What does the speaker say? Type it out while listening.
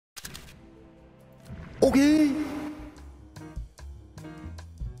Okay.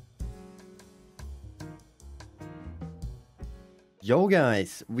 Yo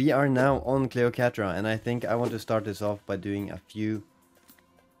guys, we are now on Cleopatra, and I think I want to start this off by doing a few...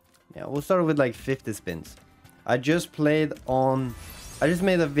 Yeah, we'll start with like 50 spins. I just made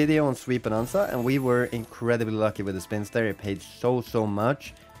a video on Sweet Bonanza, and we were incredibly lucky with the spins there. It paid so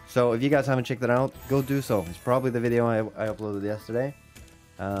much. So if you guys haven't checked it out, go do so. It's probably the video I uploaded yesterday.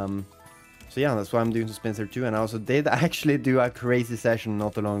 So yeah, that's why I'm doing some spins here too. And I also did actually do a crazy session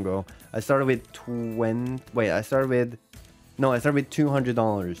not too long ago. I started with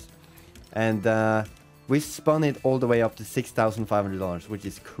 $200, and we spun it all the way up to $6,500, which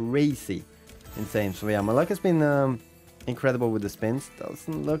is crazy, insane. So yeah, my luck has been incredible with the spins.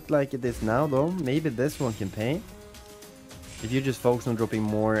 Doesn't look like it is now though. Maybe this one can pay if you just focus on dropping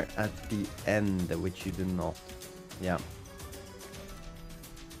more at the end, which you do not. Yeah.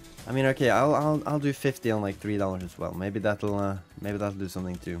 I mean, okay, I'll do 50 on like $3 as well. Maybe that'll do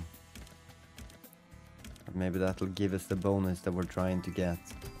something too. Maybe that'll give us the bonus that we're trying to get.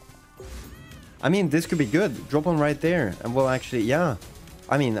 I mean, this could be good. Drop on right there. And we'll actually, yeah.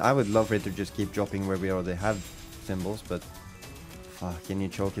 I mean, I would love for it to just keep dropping where we already have symbols, but... Fuck, can you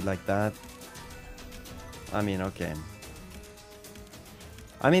choke it like that? I mean, okay.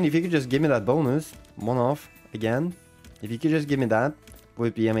 I mean, if you could just give me that bonus, one off, again. If you could just give me that,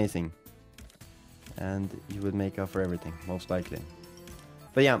 would be amazing. And you would make up for everything, most likely.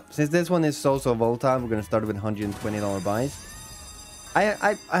 But yeah, since this one is so volatile, we're gonna start with $120 buys.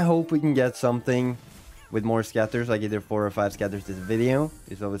 I hope we can get something with more scatters, like either 4 or 5 scatters this video.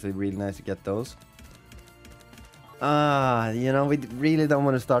 It's obviously really nice to get those. You know, we really don't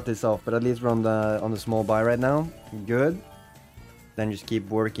want to start this off, but at least we're on the small buy right now. Good. Then just keep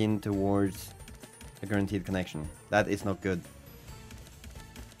working towards a guaranteed connection. That is not good.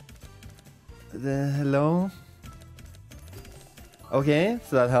 Hello? Okay,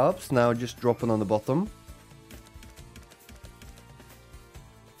 so that helps. Now just drop it on the bottom.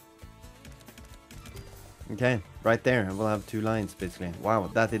 Okay, right there. We'll have 2 lines, basically. Wow,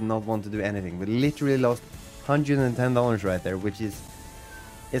 that did not want to do anything. We literally lost $110 right there, which is...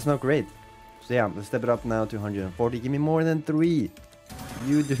 It's not great. So yeah, let's step it up now to 140. Give me more than 3.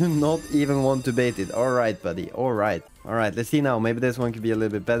 You do not even want to bait it. Alright, buddy. Alright. Alright, let's see now. Maybe this one could be a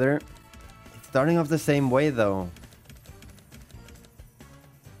little bit better. It's starting off the same way, though.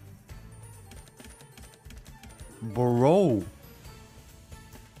 Bro.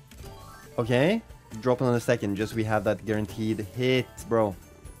 Okay. Drop it on a second. Just we have that guaranteed hit, bro.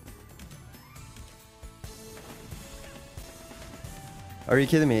 Are you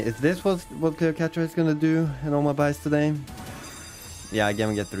kidding me? Is this what Cleopatra is gonna do in all my buys today? Yeah, again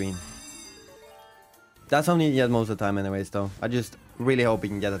we get 3. That's only you get most of the time anyways, though. I just really hope we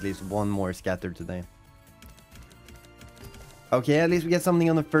can get at least 1 more scatter today. Okay, at least we get something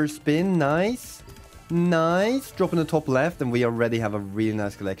on the first spin. Nice. Nice. Drop in the top left, and we already have a really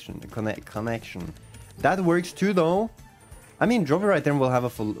nice connection. That works too, though. I mean, drop it right there and we'll have a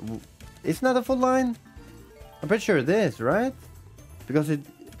full... Isn't that a full line? I'm pretty sure it is, right? Because it...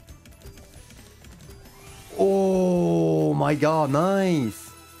 Oh my god, nice.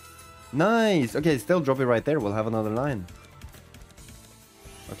 Nice. Okay, still drop it right there. We'll have another line.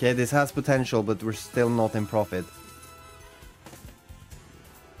 Okay, this has potential, but we're still not in profit.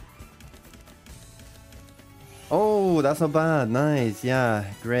 Oh, that's not bad. Nice. Yeah,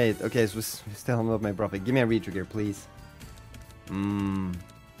 great. Okay, so we still not my profit. Give me a retrigger, please.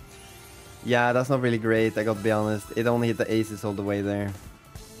 Yeah, that's not really great. I gotta be honest. It only hit the aces all the way there.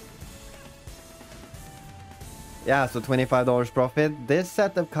 Yeah, so $25 profit. This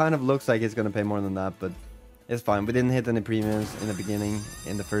setup kind of looks like it's gonna pay more than that, but it's fine. We didn't hit any premiums in the beginning,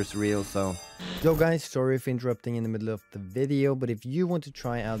 in the first reel, so... Yo guys, sorry for interrupting in the middle of the video, but if you want to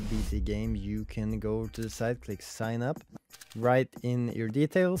try out BC Game, you can go to the site, click sign up, write in your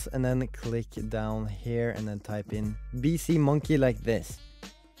details, and then click down here and then type in BC Monkey like this.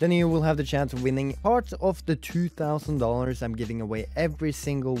 Then you will have the chance of winning part of the $2,000 I'm giving away every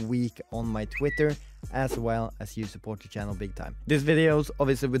single week on my Twitter, as well as you support the channel big time. This videos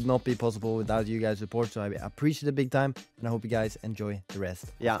obviously would not be possible without you guys' support, so I appreciate it big time, and I hope you guys enjoy the rest.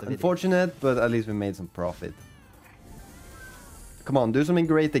 Yeah, unfortunate, but at least we made some profit. Come on, do something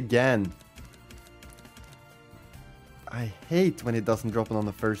great again. I hate when it doesn't drop on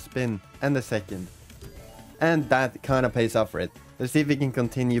the first spin and the second. And that kind of pays off for it. Let's see if we can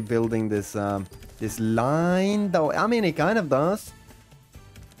continue building this this line, though. I mean, it kind of does.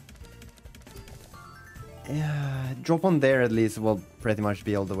 Yeah, drop on there at least will pretty much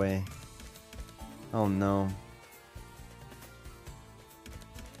be all the way. Oh no.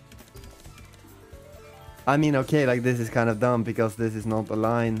 I mean, okay, like this is kind of dumb because this is not a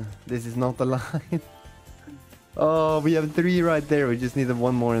line. This is not a line. Oh, we have 3 right there. We just needed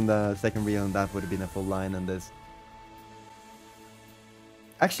 1 more in the second reel and that would have been a full line on this.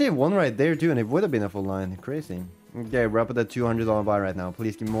 Actually, 1 right there too and it would have been a full line. Crazy. Okay, we're up at the $200 buy right now.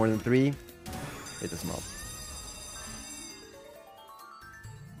 Please give me more than 3. It does not.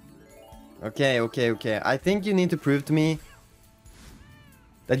 Okay. I think you need to prove to me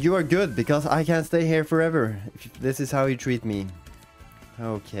that you are good because I can't stay here forever. If this is how you treat me.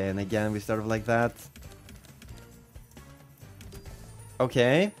 Okay, and again we start off like that.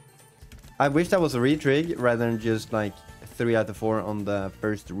 Okay. I wish that was a retrig rather than just like 3 out of 4 on the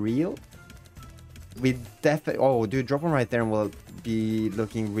first reel. We definitely... Oh, dude, drop one right there and we'll be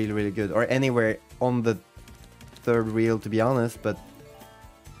looking really, really good. Or anywhere on the 3rd reel, to be honest. But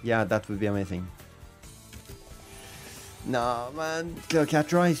yeah, that would be amazing. Nah, man. Cat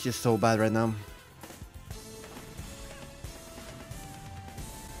Dry is just so bad right now.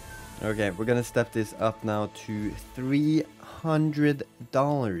 Okay, we're gonna step this up now to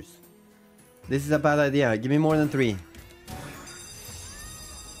 $300. This is a bad idea. Give me more than 3.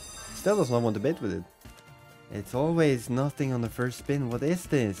 Still does not want to bid with it. It's always nothing on the first spin. What is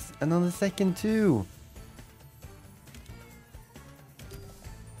this? And on the second too.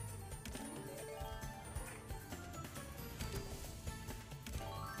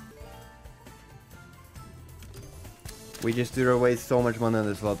 We just threw away so much money on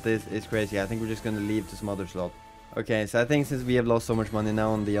this slot. This is crazy. I think we're just going to leave to some other slot. Okay, so I think since we have lost so much money now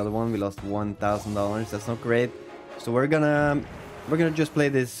on the other one, we lost $1,000. That's not great. So we're gonna just play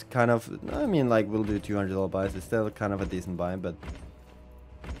this kind of... I mean, like, we'll do $200 buys. It's still kind of a decent buy, but...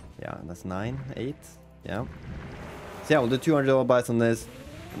 Yeah, that's 9, 8. Yeah. So yeah, we'll do $200 buys on this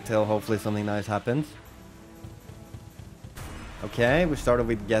until hopefully something nice happens. Okay, we started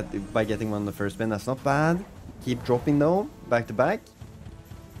with by getting one on the first spin. That's not bad. Keep dropping though, back to back.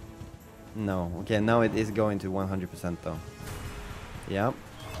 No, okay, now it is going to 100% though. Yeah.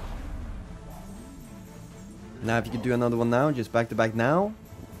 Now if you could do another one now, just back to back now.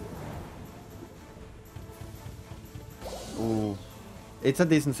 Ooh. It's a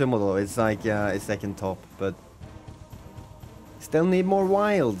decent symbol though, it's like a second top, but... Still need more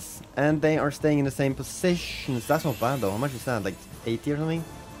wilds, and they are staying in the same positions. That's not bad though, how much is that, like 80 or something?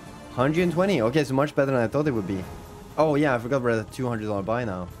 120, okay, so much better than I thought it would be. Oh yeah, I forgot we're at a $200 buy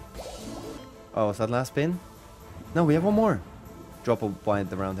now. Oh, is that last spin? No, we have one more. Drop a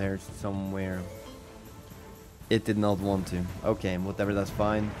wide around here somewhere. It did not want to. Okay, whatever, that's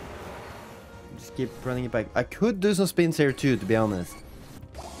fine. Just keep running it back. I could do some spins here too, to be honest.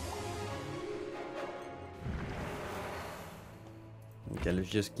 Okay, let's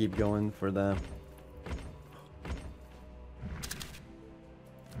just keep going for the...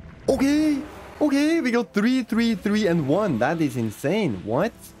 Okay, we got 3, 3, 3, and 1. That is insane.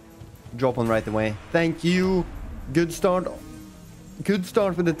 What? Drop one right away. Thank you. Good start. Good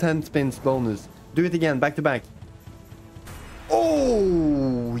start with the 10 spins bonus. Do it again, back to back.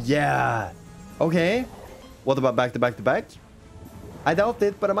 Oh, yeah. Okay. What about back to back to back? I doubt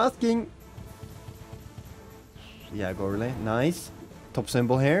it, but I'm asking. Yeah, go relay. Nice. Top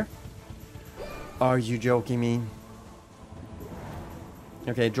symbol here. Are you joking me?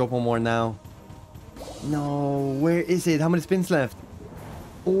 Okay, drop one more now. No, where is it? How many spins left?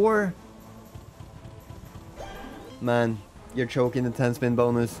 4. Man, you're choking the 10 spin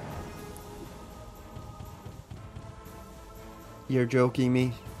bonus. You're joking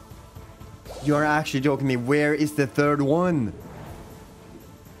me. You're actually joking me. Where is the 3rd one?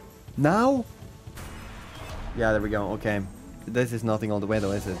 Now? Yeah, there we go. Okay. This is nothing all the way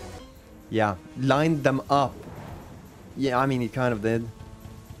though, is it? Yeah. Lined them up. Yeah, I mean, it kind of did.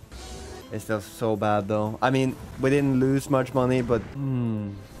 It's still so bad though. I mean, we didn't lose much money, but...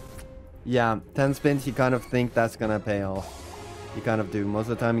 Yeah, 10 spins, you kind of think that's gonna pay off. You kind of do. Most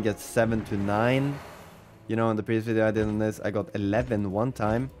of the time you get 7 to 9. You know, in the previous video I did on this, I got 11 one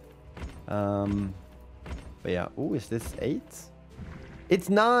time. But yeah. Ooh, is this 8? It's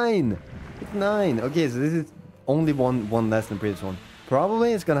 9! It's 9! Okay, so this is only one less than the previous one.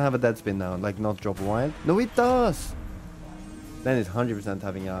 Probably it's gonna have a dead spin now, like not drop a wild. No, it does! Then it's 100%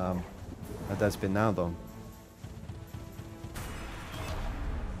 having a dead spin now though.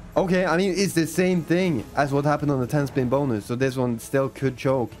 Okay, I mean, it's the same thing as what happened on the 10 spin bonus, so this one still could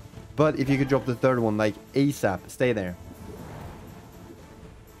choke. But if you could drop the 3rd one, like ASAP, stay there.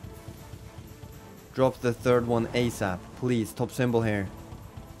 Drop the 3rd one ASAP, please, top symbol here.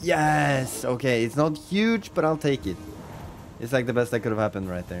 Yes! Okay, it's not huge, but I'll take it. It's like the best that could have happened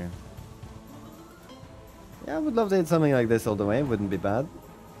right there. Yeah, I would love to hit something like this all the way, wouldn't be bad.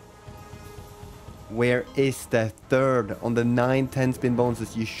 Where is the third? On the 9, 10 spin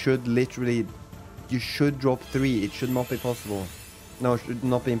bonuses, you should literally... You should drop 3. It should not be possible. No, it should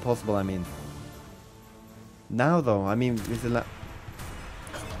not be impossible, I mean. Now, though, I mean... This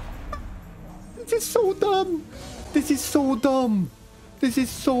is so dumb! This is so dumb! This is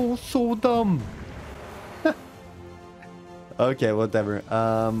so dumb! Okay, whatever.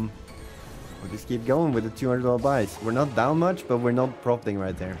 We'll just keep going with the $200 buys. We're not down much, but we're not profiting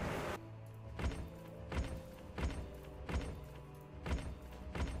right there.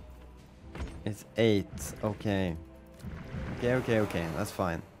 It's 8. Okay. Okay. That's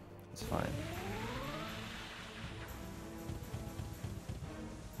fine. That's fine.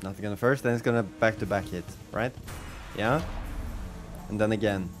 Nothing gonna first, then it's gonna back-to-back hit, right? Yeah? And then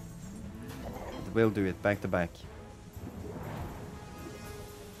again. It will do it, back-to-back.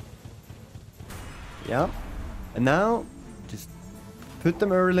 Yeah. And now, just put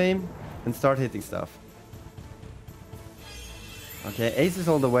them early and start hitting stuff. Okay, aces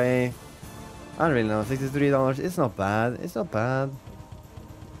all the way. I don't really know, $63. It's not bad. It's not bad.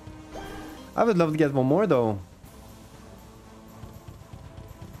 I would love to get one more though.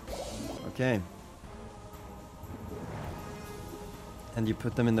 Okay. And you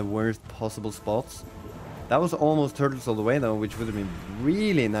put them in the worst possible spots. That was almost turtles all the way though, which would have been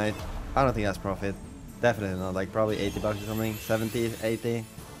really nice. I don't think that's profit. Definitely not. Like probably 80 bucks or something. 70, 80.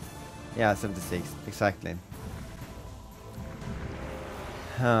 Yeah, 76. Exactly.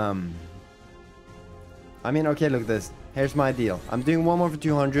 I mean, okay, look at this. Here's my deal. I'm doing one more for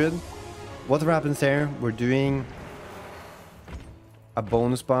 200. Whatever happens here, we're doing a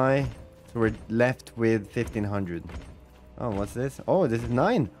bonus buy. So we're left with 1500. Oh, what's this? Oh, this is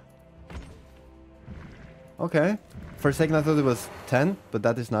 9. Okay. For a second I thought it was 10, but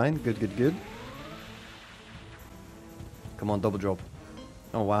that is 9. Good. Come on, double drop.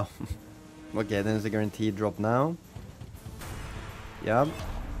 Oh, wow. Okay, then it's a guaranteed drop now. Yep.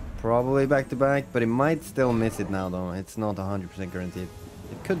 Probably back to back, but it might still miss it now though. It's not 100% guaranteed.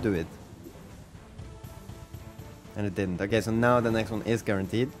 It could do it. And it didn't. Okay, so now the next one is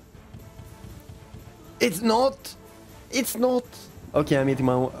guaranteed. It's not! It's not! Okay, I'm eating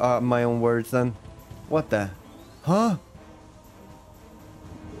my own words then. What the? Huh?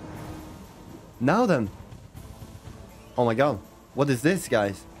 Now then. Oh my god. What is this,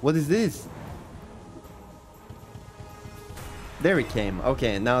 guys? What is this? There it came.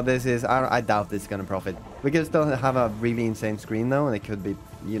 Okay, now this is... I doubt this is gonna profit. We can still have a really insane screen now, and it could be...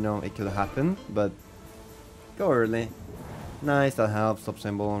 You know, it could happen, but... Go early. Nice, that helps. Top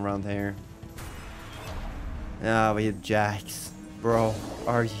symbol around here. Ah, we hit jacks. Bro,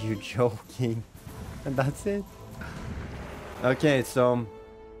 are you joking? And that's it? Okay, so...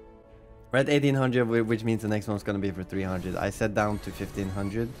 We're at 1800, which means the next one's gonna be for 300. I set down to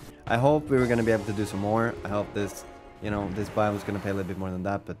 1500. I hope we were gonna be able to do some more. I hope this... You know, this buy was gonna pay a little bit more than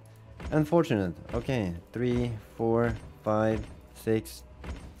that, but unfortunate. Okay, 3, 4, 5, 6,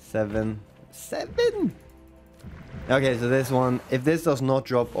 7. Okay, so this one, if this does not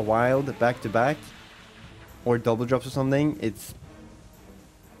drop a wild back to back or double drops or something, it's...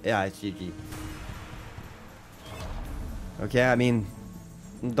 Yeah, it's GG. Okay, I mean,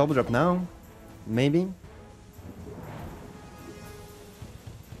 double drop now, maybe.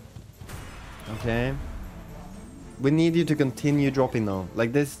 Okay. We need you to continue dropping though.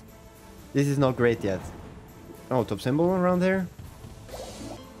 Like this is not great yet. Oh, top symbol around here?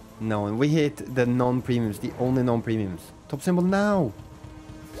 No, and we hit the non-premiums, the only non-premiums. Top symbol now!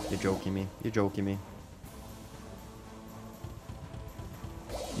 You're joking me. You're joking me.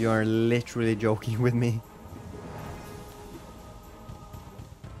 You are literally joking with me.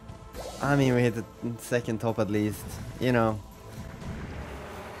 I mean, we hit the second top at least. You know.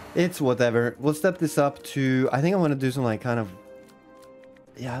 It's whatever. We'll step this up to... I think I want to do some like kind of...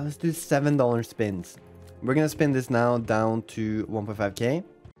 Yeah, let's do $7 spins. We're going to spin this now down to 1.5k.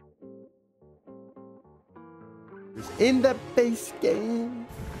 In the base game.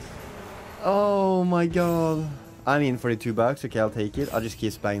 Oh my god. I mean, 42 bucks. Okay, I'll take it. I'll just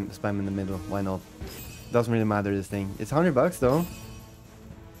keep spam in the middle. Why not? Doesn't really matter, this thing. It's 100 bucks though.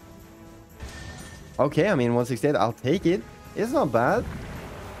 Okay, I mean, 168. I'll take it. It's not bad.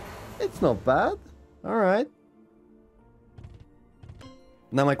 It's not bad. Alright.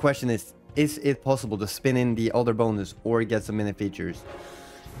 Now my question is it possible to spin in the other bonus or get some mini features?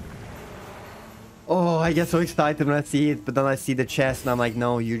 Oh, I get so excited when I see it, but then I see the chest and I'm like,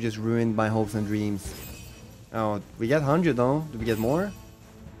 no, you just ruined my hopes and dreams. Oh, we get 100 though. Do we get more?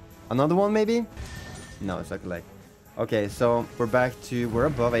 Another one maybe? No, it's not like... Okay, so we're back to... We're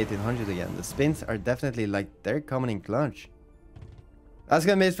above 1800 again. The spins are definitely like... They're coming in clutch. That's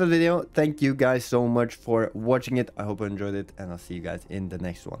gonna be it for the video. Thank you guys so much for watching it. I hope you enjoyed it, and I'll see you guys in the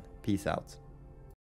next one. Peace out.